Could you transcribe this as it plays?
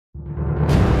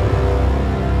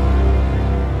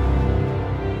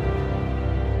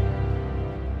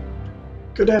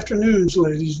Good afternoons,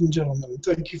 ladies and gentlemen.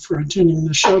 Thank you for attending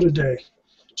the show today.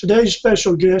 Today's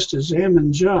special guest is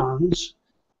Ammon Johns.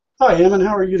 Hi, Ammon.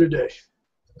 How are you today?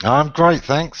 I'm great,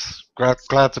 thanks.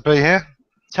 Glad to be here.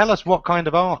 Tell us what kind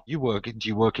of art you work in. Do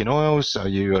you work in oils? Are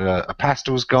you a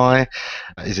pastels guy?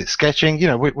 Is it sketching? You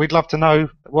know, we'd love to know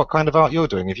what kind of art you're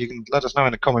doing. If you can let us know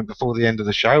in a comment before the end of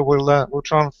the show, we'll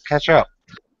try and catch up.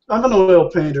 I'm an oil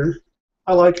painter.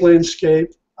 I like landscape.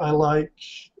 I like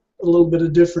a little bit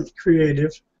of different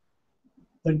creative.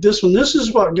 Like this one. This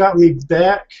is what got me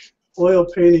back oil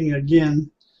painting again.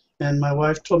 And my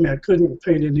wife told me I couldn't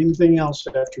paint anything else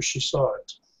after she saw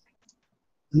it.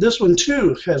 And this one,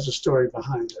 too, has a story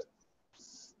behind it.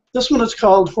 This one is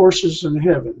called Horses in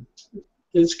Heaven.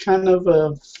 It's kind of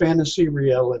a fantasy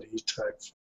reality type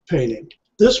painting.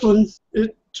 This one,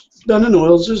 it's done in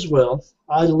oils as well.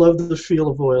 I love the feel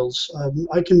of oils.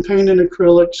 I can paint in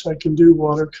acrylics. I can do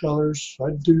watercolors.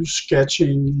 I do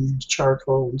sketching and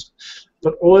charcoal.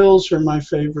 But oils are my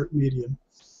favorite medium.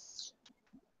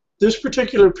 This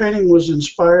particular painting was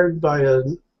inspired by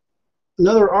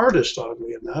another artist,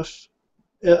 oddly enough,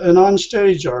 an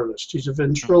on-stage artist. He's a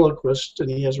ventriloquist,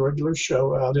 and he has a regular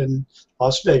show out in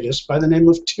Las Vegas by the name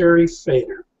of Terry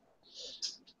Fator.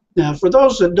 Now, for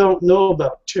those that don't know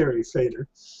about Terry Fator,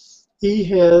 he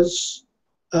has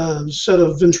a set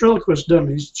of ventriloquist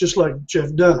dummies, just like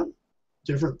Jeff Dunham.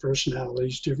 Different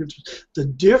personalities, different. The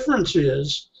difference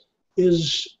is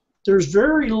there's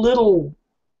very little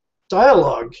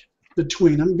dialogue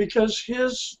between them because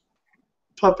his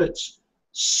puppets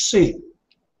sing.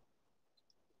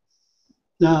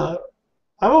 Now,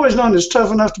 I've always known it's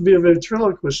tough enough to be a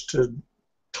ventriloquist to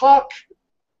talk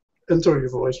and throw your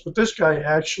voice, but this guy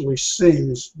actually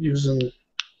sings using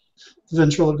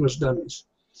ventriloquist dummies.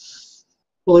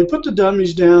 Well, he put the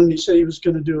dummies down, and he said he was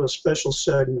going to do a special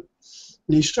segment.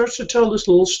 And he starts to tell this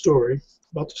little story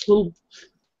about this little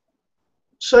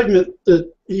segment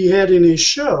that he had in his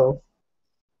show,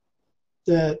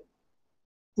 that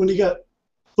when he got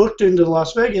booked into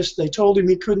Las Vegas, they told him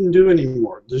he couldn't do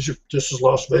anymore. This is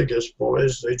Las Vegas,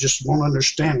 boys. They just won't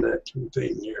understand that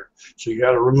thing here. So you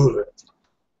got to remove it.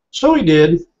 So he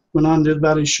did. Went on and did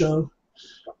about his show.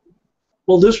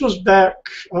 Well, this was back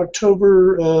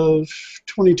October of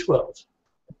 2012.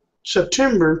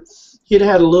 September, he'd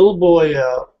had a little boy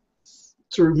out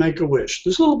through Make-A-Wish.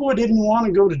 This little boy didn't want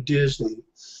to go to Disney.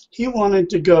 He wanted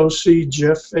to go see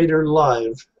Jeff Fator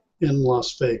live in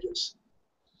Las Vegas.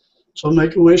 So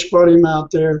Make-A-Wish brought him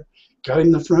out there, got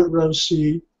him the front row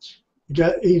seat.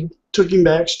 He took him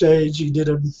backstage. He did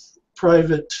a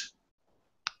private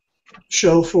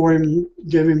show for him,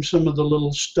 gave him some of the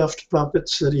little stuffed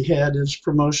puppets that he had as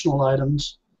promotional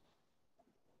items.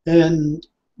 And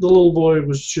the little boy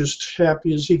was just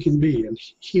happy as he can be. And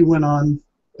he went on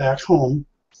back home,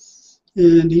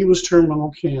 and he was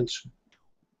terminal cancer.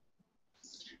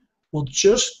 Well,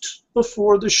 just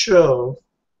before the show,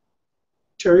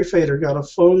 Terry Fator got a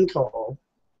phone call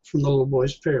from the little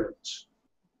boy's parents.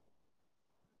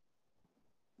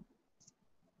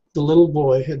 The little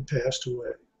boy had passed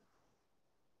away.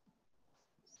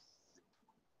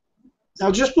 Now,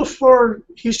 just before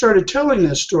he started telling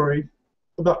this story,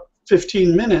 about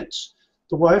 15 minutes,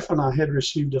 the wife and I had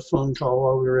received a phone call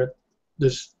while we were at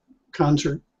this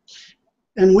concert,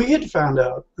 and we had found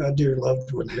out a dear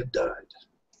loved one had died.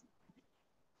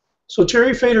 So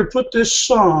Terry Fator put this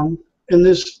song and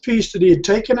this piece that he had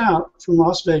taken out from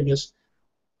Las Vegas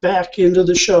back into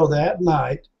the show that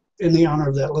night in the honor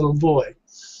of that little boy.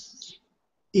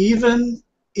 Even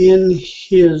in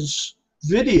his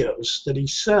videos that he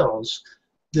sells,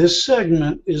 this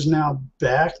segment is now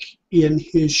back in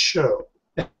his show,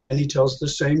 and he tells the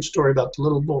same story about the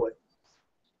little boy.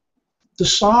 The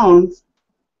song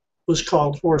was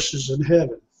called Horses in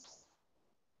Heaven.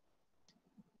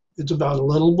 It's about a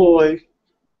little boy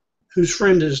whose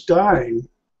friend is dying,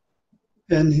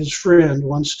 and his friend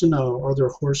wants to know, are there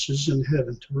horses in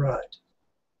heaven to ride?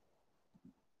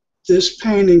 This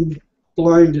painting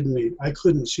blinded me. I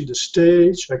couldn't see the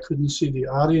stage. I couldn't see the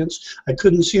audience. I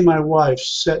couldn't see my wife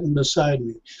sitting beside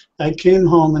me. I came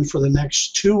home, and for the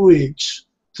next 2 weeks,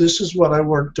 this is what I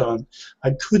worked on.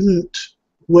 I couldn't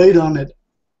wait on it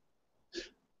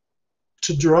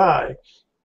to dry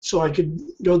so I could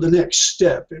go the next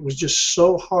step. It was just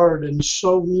so hard and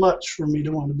so much for me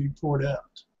to want to be poured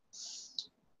out.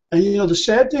 And you know, the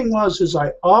sad thing was, is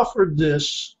I offered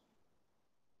this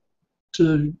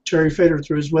to Terry Fator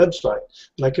through his website,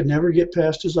 but I could never get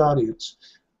past his audience.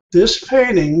 This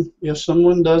painting, if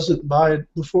someone doesn't buy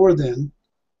it before then,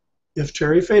 if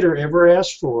Terry Fator ever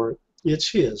asks for it,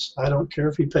 it's his. I don't care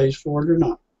if he pays for it or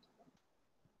not.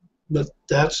 But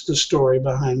that's the story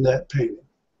behind that painting.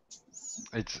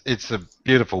 It's a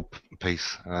beautiful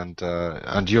piece,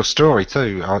 and your story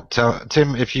too.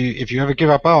 Tim, if you ever give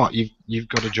up art, you've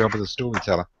got a job as a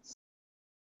storyteller.